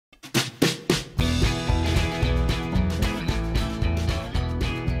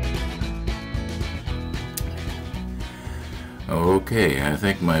Okay, I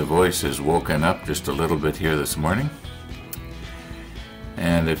think my voice has woken up just a little bit here this morning.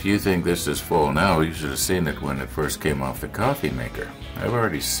 And if you think this is full now, you should have seen it when it first came off the coffee maker. I've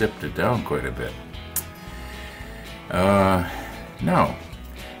already sipped it down quite a bit. Now,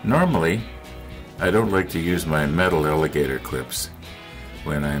 normally, I don't like to use my metal alligator clips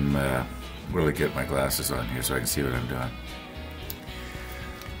when I'm, really get my glasses on here so I can see what I'm doing.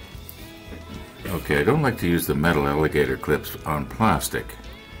 Okay, I don't like to use the metal alligator clips on plastic.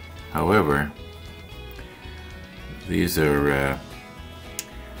 However, these are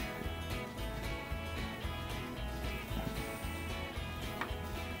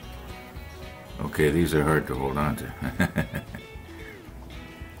okay, these are hard to hold on to.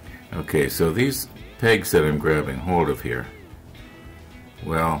 Okay, so these pegs that I'm grabbing hold of here,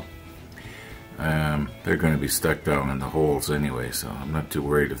 well, they're going to be stuck down in the holes anyway, so I'm not too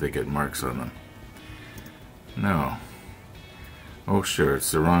worried if they get marks on them. No. Oh sure,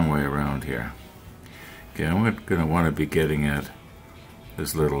 it's the wrong way around here. Okay, I'm going to want to be getting at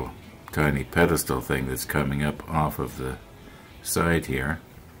this little tiny pedestal thing that's coming up off of the side here,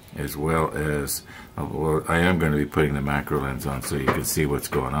 as well as, well, I am going to be putting the macro lens on so you can see what's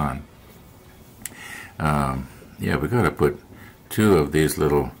going on. Yeah, we got to put two of these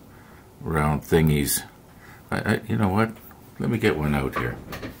little round thingies. You know what? Let me get one out here.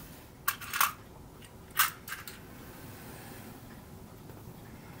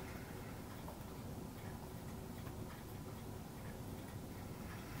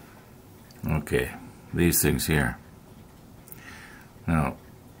 Okay, these things here. Now,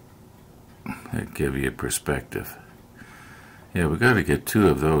 that give you a perspective. Yeah, we got to get two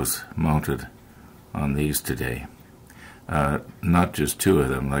of those mounted on these today. Not just two of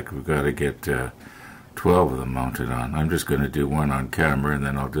them, like we've got to get 12 of them mounted on. I'm just going to do one on camera and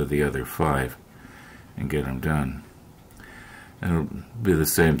then I'll do the other 5 and get them done. And it'll be the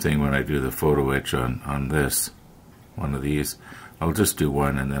same thing when I do the photo etch on this, one of these. I'll just do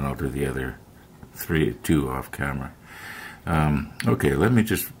one and then I'll do the other 2 off camera. Okay, let me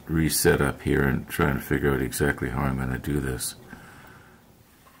just reset up here and try and figure out exactly how I'm going to do this.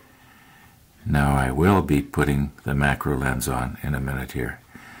 Now I will be putting the macro lens on in a minute here,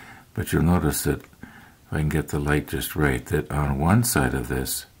 but you'll notice that if I can get the light just right, that on one side of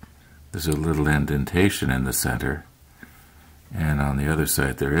this there's a little indentation in the center, and on the other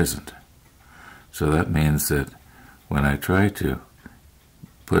side there isn't. So that means that when I try to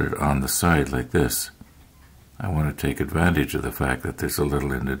put it on the side like this, I want to take advantage of the fact that there's a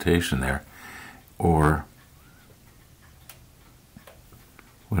little indentation there, or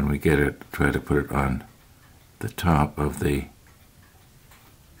when we get it, try to put it on the top of this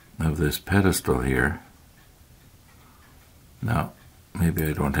pedestal here. Now, maybe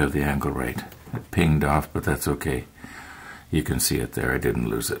I don't have the angle right. It pinged off, but that's okay. You can see it there. I didn't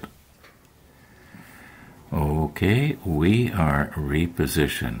lose it. Okay, we are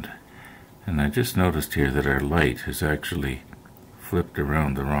repositioned. And I just noticed here that our light has actually flipped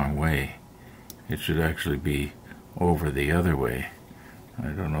around the wrong way. It should actually be over the other way. I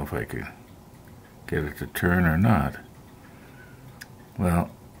don't know if I can get it to turn or not.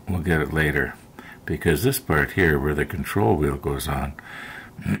 Well, we'll get it later, because this part here where the control wheel goes on,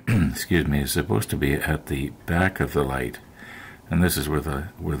 excuse me, is supposed to be at the back of the light, and this is where the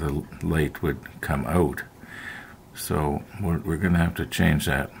light would come out. So we're going to have to change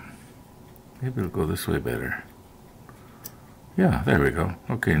that. Maybe it'll go this way better. Yeah, there we go.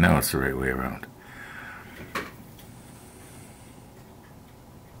 Okay, now it's the right way around.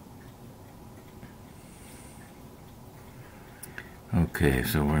 Okay,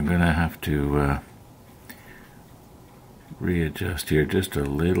 so we're going to have to readjust here just a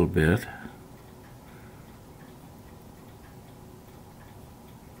little bit.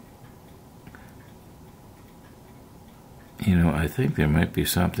 You know, I think there might be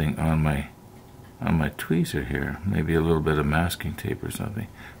something on my tweezer here, maybe a little bit of masking tape or something.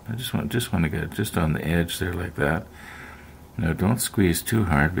 I just want to get it just on the edge there like that. Now don't squeeze too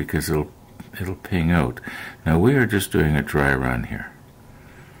hard because it'll ping out. Now we are just doing a dry run here.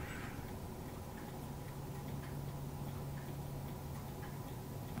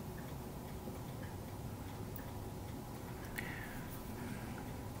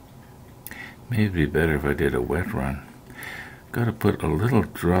 Maybe it'd be better if I did a wet run. Got to put a little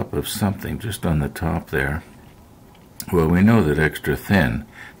drop of something just on the top there. Well, we know that extra thin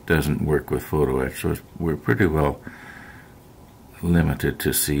doesn't work with photo etch, so we're pretty well limited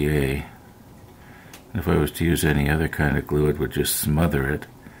to CA. If I was to use any other kind of glue, it would just smother it.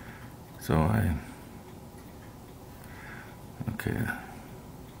 So okay.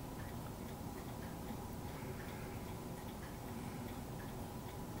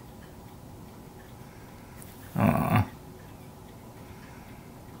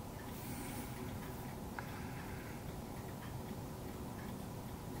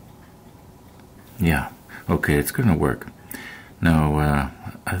 Yeah, okay, it's going to work. Now,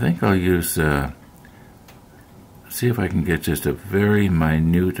 I think I'll use, see if I can get just a very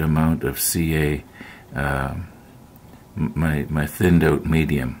minute amount of CA, my thinned out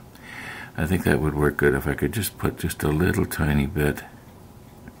medium. I think that would work good if I could just put just a little tiny bit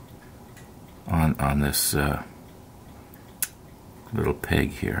on this little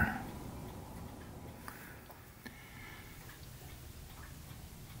peg here.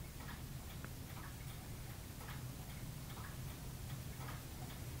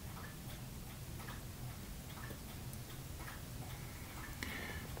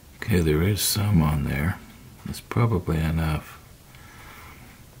 Okay, there is some on there. That's probably enough.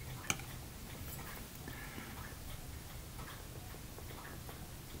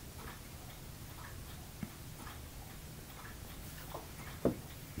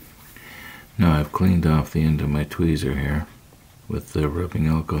 Now I've cleaned off the end of my tweezer here with the rubbing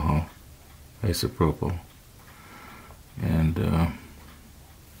alcohol, isopropyl, and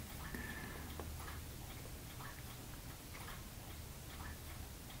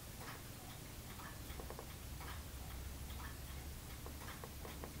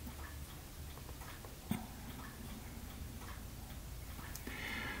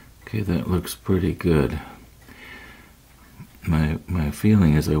okay, that looks pretty good. My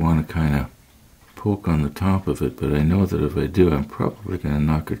feeling is I want to kind of poke on the top of it, but I know that if I do, I'm probably going to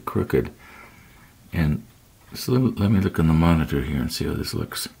knock it crooked. And so let me look on the monitor here and see how this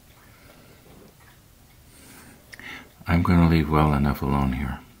looks. I'm going to leave well enough alone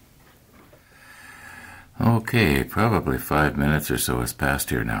here. Okay, probably 5 minutes or so has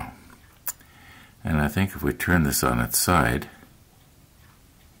passed here now. And I think if we turn this on its side,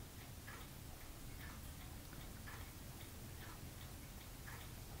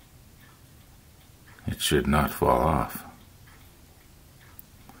 it should not fall off.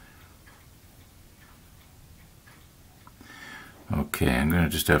 Okay, I'm going to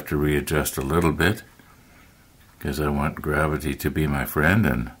just have to readjust a little bit because I want gravity to be my friend,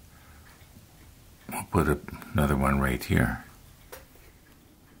 and I'll put another one right here.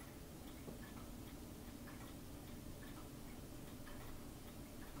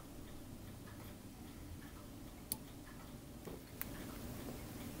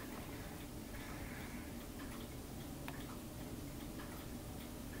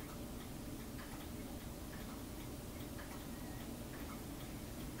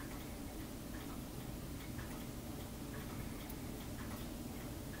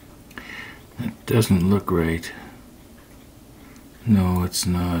 Doesn't look right. No, it's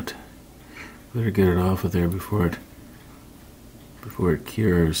not. Better get it off of there before it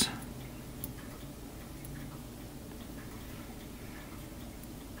cures.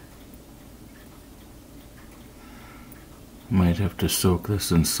 Might have to soak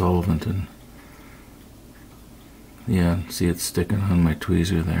this in solvent, and yeah, see it's sticking on my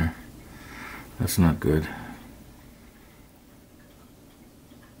tweezer there. That's not good.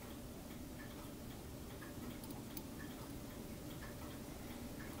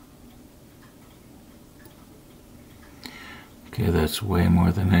 Okay, that's way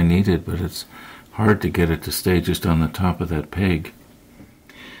more than I needed, but it's hard to get it to stay just on the top of that peg.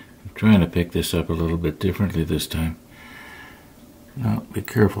 I'm trying to pick this up a little bit differently this time. Now, be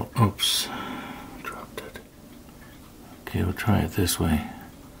careful. Oops, dropped it. Okay, we'll try it this way.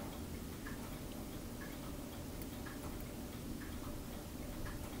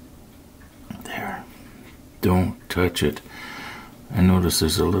 There. Don't touch it. I notice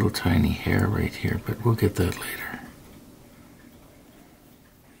there's a little tiny hair right here, but we'll get that later.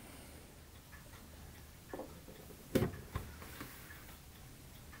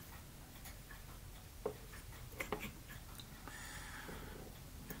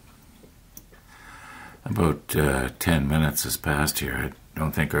 About 10 minutes has passed here. I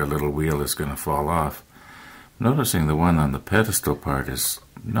don't think our little wheel is going to fall off. Noticing the one on the pedestal part is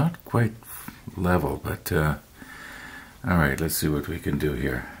not quite level, but alright, let's see what we can do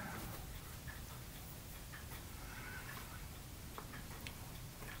here.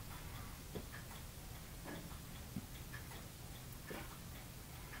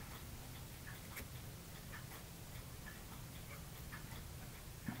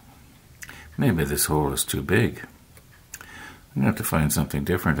 Maybe this hole is too big. I'm going to have to find something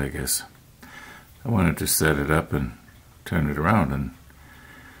different, I guess. I wanted to set it up and turn it around, and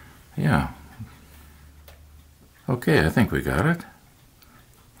yeah. Okay, I think we got it.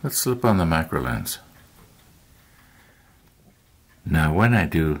 Let's slip on the macro lens. Now, when I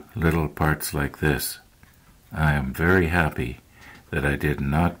do little parts like this, I am very happy that I did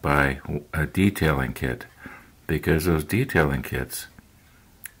not buy a detailing kit, because those detailing kits,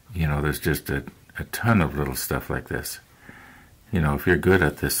 you know, there's just a a ton of little stuff like this. You know, if you're good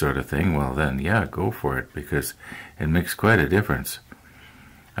at this sort of thing, well then, yeah, go for it, because it makes quite a difference.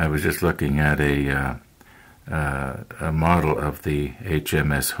 I was just looking at a model of the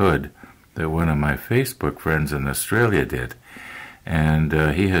HMS Hood that one of my Facebook friends in Australia did, and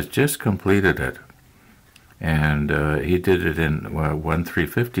he has just completed it. And he did it in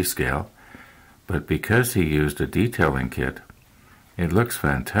 1/350 scale, but because he used a detailing kit, it looks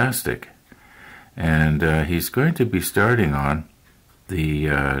fantastic. And he's going to be starting on the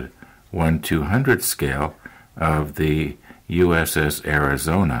 1/200 scale of the USS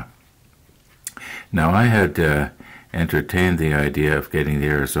Arizona. Now, I had entertained the idea of getting the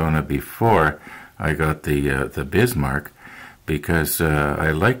Arizona before I got the Bismarck, because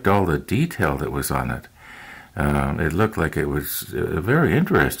I liked all the detail that was on it. It looked like it was a very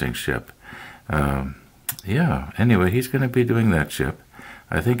interesting ship. Yeah, anyway, he's going to be doing that ship.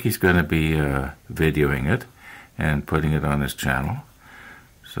 I think he's going to be videoing it and putting it on his channel.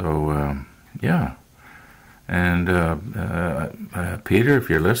 So, yeah. And Peter, if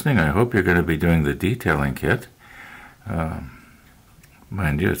you're listening, I hope you're going to be doing the detailing kit.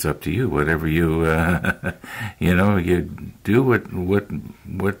 Mind you, it's up to you. Whatever you, you know, you do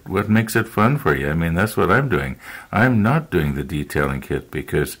what makes it fun for you. I mean, that's what I'm doing. I'm not doing the detailing kit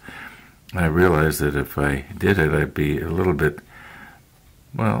because I realize that if I did it, I'd be a little bit,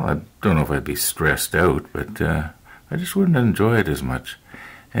 well, I don't know if I'd be stressed out, but I just wouldn't enjoy it as much.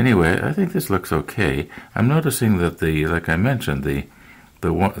 Anyway, I think this looks okay. I'm noticing that like I mentioned, the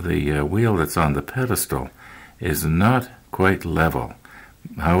wheel that's on the pedestal is not quite level.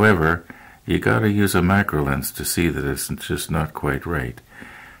 However, you got to use a macro lens to see that it's just not quite right.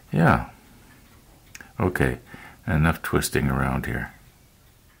 Yeah. Okay, enough twisting around here.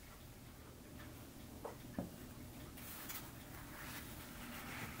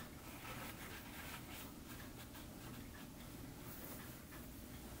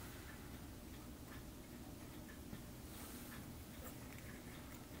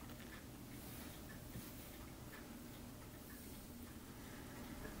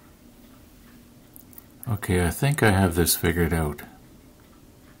 Okay, I think I have this figured out.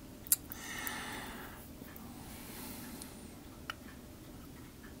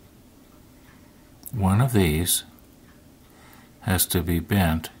 One of these has to be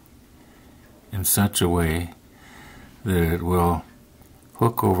bent in such a way that it will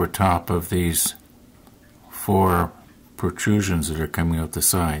hook over top of these 4 protrusions that are coming out the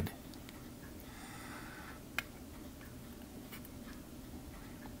side.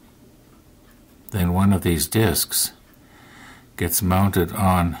 Then one of these discs gets mounted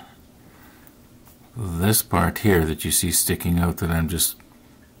on this part here that you see sticking out that I'm just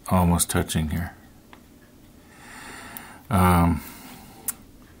almost touching here.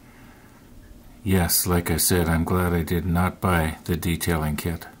 Yes, like I said, I'm glad I did not buy the detailing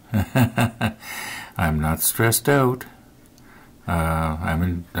kit. I'm not stressed out.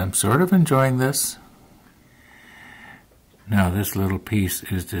 I'm sort of enjoying this. Now, this little piece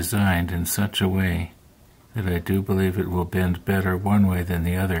is designed in such a way that I do believe it will bend better one way than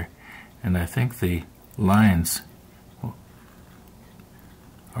the other, and I think the lines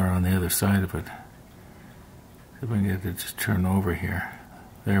are on the other side of it. If I can get it to just turn over here.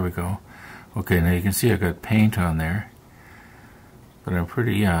 There we go. Okay, now you can see I got paint on there, but I'm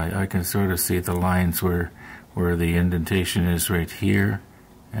pretty, yeah, I can sort of see the lines where the indentation is right here,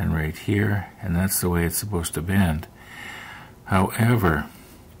 and that's the way it's supposed to bend. However,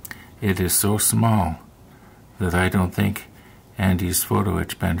 it is so small that I don't think Andy's photo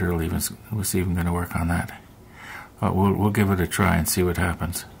etch bender was even going to work on that. But we'll give it a try and see what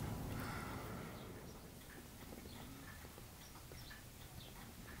happens.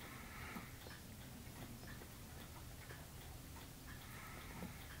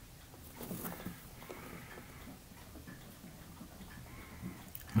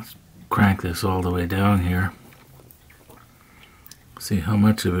 Let's crank this all the way down here. See how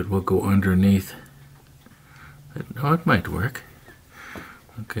much of it will go underneath. Oh, it might work.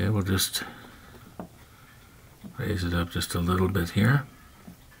 Okay, we'll just raise it up just a little bit here.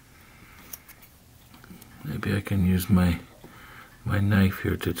 Maybe I can use my knife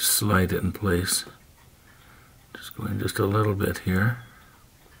here to slide it in place. Just going just a little bit here.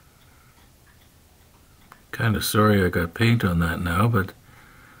 Kind of sorry I got paint on that now, but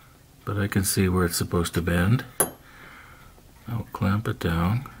I can see where it's supposed to bend. I'll clamp it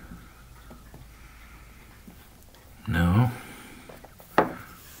down. Now,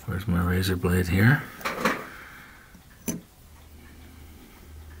 where's my razor blade here?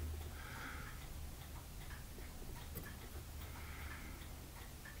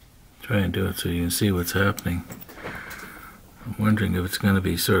 try and do it so you can see what's happening. I'm wondering if it's going to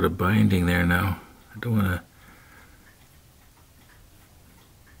be sort of binding there now. I don't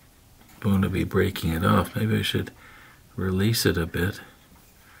want to be breaking it off. Maybe I should release it a bit.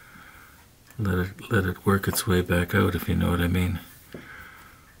 Let it work its way back out, if you know what I mean.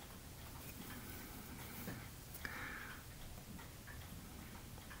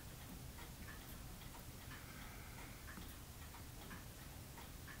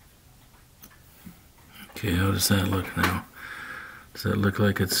 Okay, how does that look now? Does that look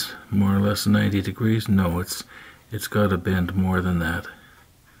like it's more or less 90 degrees? No, it's got to bend more than that.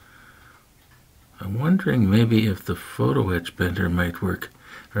 I'm wondering maybe if the photo etch bender might work,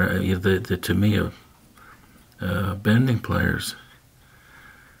 or the Tamiya bending pliers.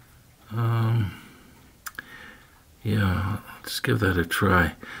 Yeah, let's give that a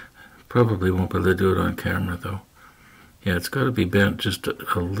try. Probably won't be able to do it on camera though. Yeah, it's got to be bent just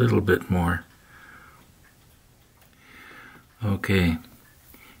a little bit more. Okay,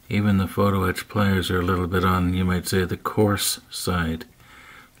 even the photo etch pliers are a little bit on, you might say, the coarse side.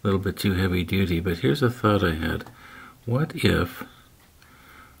 A little bit too heavy duty, but here's a thought I had. What if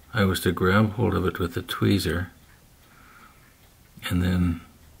I was to grab hold of it with a tweezer and then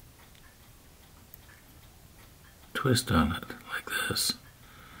twist on it like this?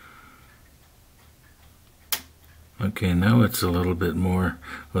 Okay, now it's a little bit more.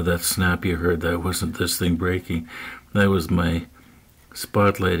 Well, that snap you heard, that wasn't this thing breaking. That was my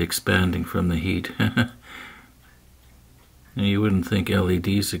spotlight expanding from the heat. Now, you wouldn't think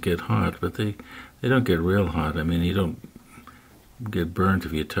LEDs would get hot, but they don't get real hot. I mean, you don't get burnt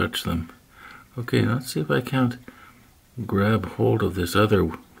if you touch them. Okay, let's see if I can't grab hold of this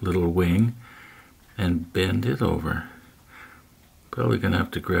other little wing and bend it over. Probably going to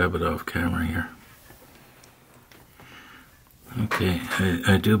have to grab it off camera here. Okay,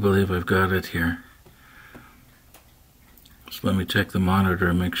 I do believe I've got it here. So let me check the monitor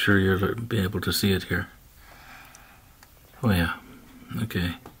and make sure you'll be able to see it here. Oh yeah,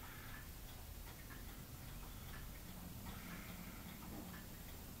 okay.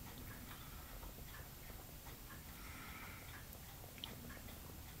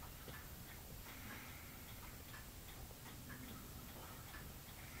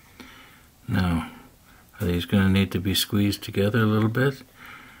 Now, are these going to need to be squeezed together a little bit?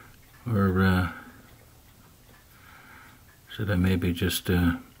 Or should I maybe just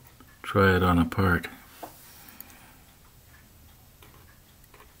try it on a part?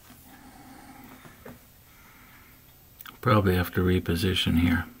 Probably have to reposition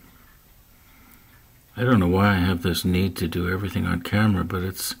here. I don't know why I have this need to do everything on camera, but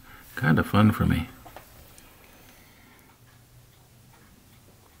it's kind of fun for me.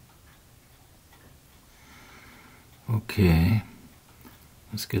 Okay,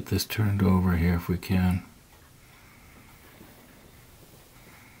 let's get this turned over here if we can.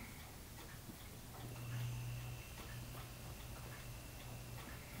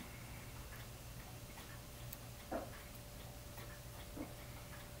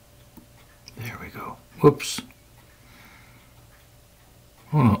 There we go. Whoops.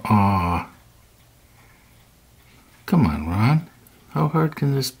 Oh, aw. Come on, Ron. How hard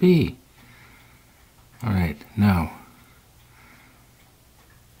can this be? All right, now.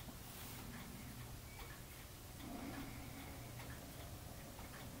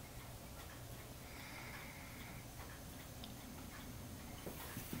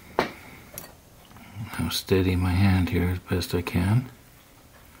 I'll steady my hand here as best I can.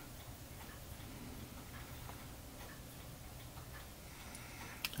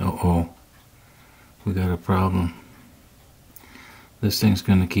 Uh-oh, we got a problem. This thing's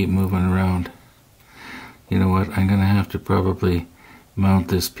going to keep moving around. You know what, I'm going to have to probably mount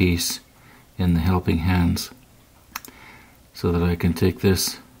this piece in the helping hands so that I can take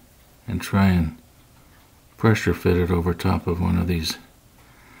this and try and pressure fit it over top of one of these.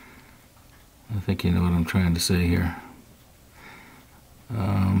 I think you know what I'm trying to say here.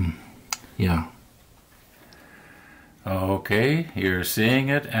 Yeah. Okay, you're seeing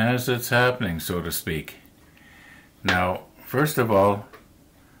it as it's happening, so to speak. Now, first of all,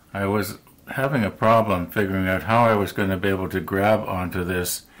 I was having a problem figuring out how I was going to be able to grab onto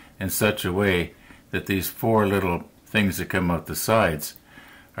this in such a way that these four little things that come out the sides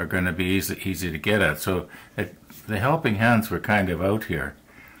are going to be easy to get at. So the helping hands were kind of out here.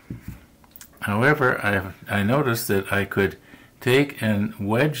 However, I noticed that I could take and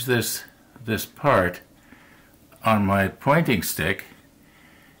wedge this part on my pointing stick,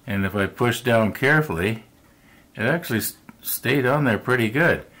 and if I push down carefully, it actually stayed on there pretty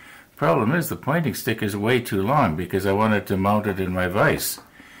good. Problem is, the pointing stick is way too long because I wanted to mount it in my vise.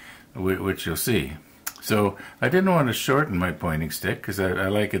 which you'll see. So I didn't want to shorten my pointing stick because I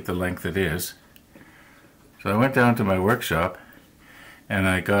like it the length it is. So I went down to my workshop and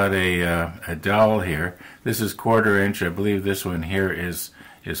I got a dowel here. This is 1/4 inch. I believe this one here is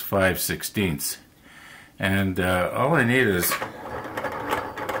 5/16. And all I need is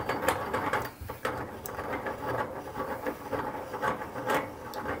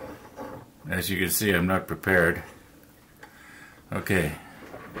as you can see, I'm not prepared. Okay,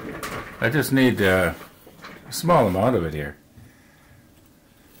 I just need a small amount of it here.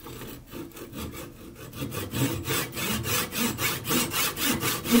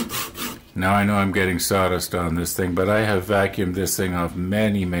 Now I know I'm getting sawdust on this thing, but I have vacuumed this thing off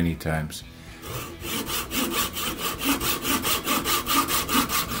many, many times.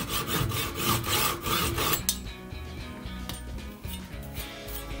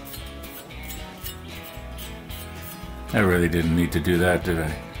 I really didn't need to do that, did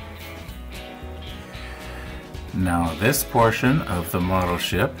I? Now this portion of the model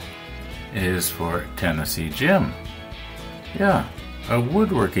ship is for Tennessee Jim. Yeah, a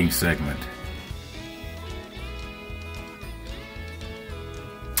woodworking segment.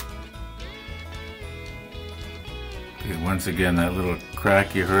 Okay, once again, that little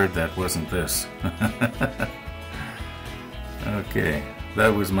crack you heard, that wasn't this. Okay,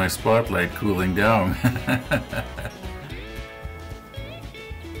 that was my spotlight cooling down.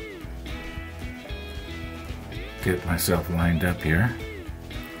 Get myself lined up here.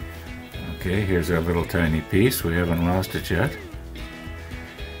 Okay, here's our little tiny piece. We haven't lost it yet.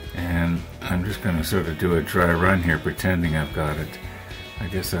 And I'm just going to sort of do a dry run here, pretending I've got it. I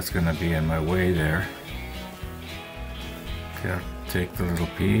guess that's going to be in my way there. Okay, I'll take the little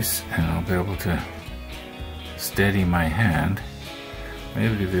piece and I'll be able to steady my hand.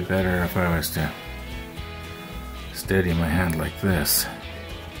 Maybe it'd be better if I was to steady my hand like this.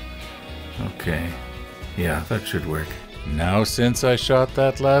 Okay. Yeah, that should work. Now, since I shot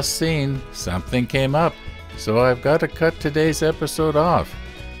that last scene, something came up, so I've got to cut today's episode off.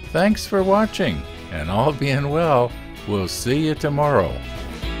 Thanks for watching, and all being well, we'll see you tomorrow.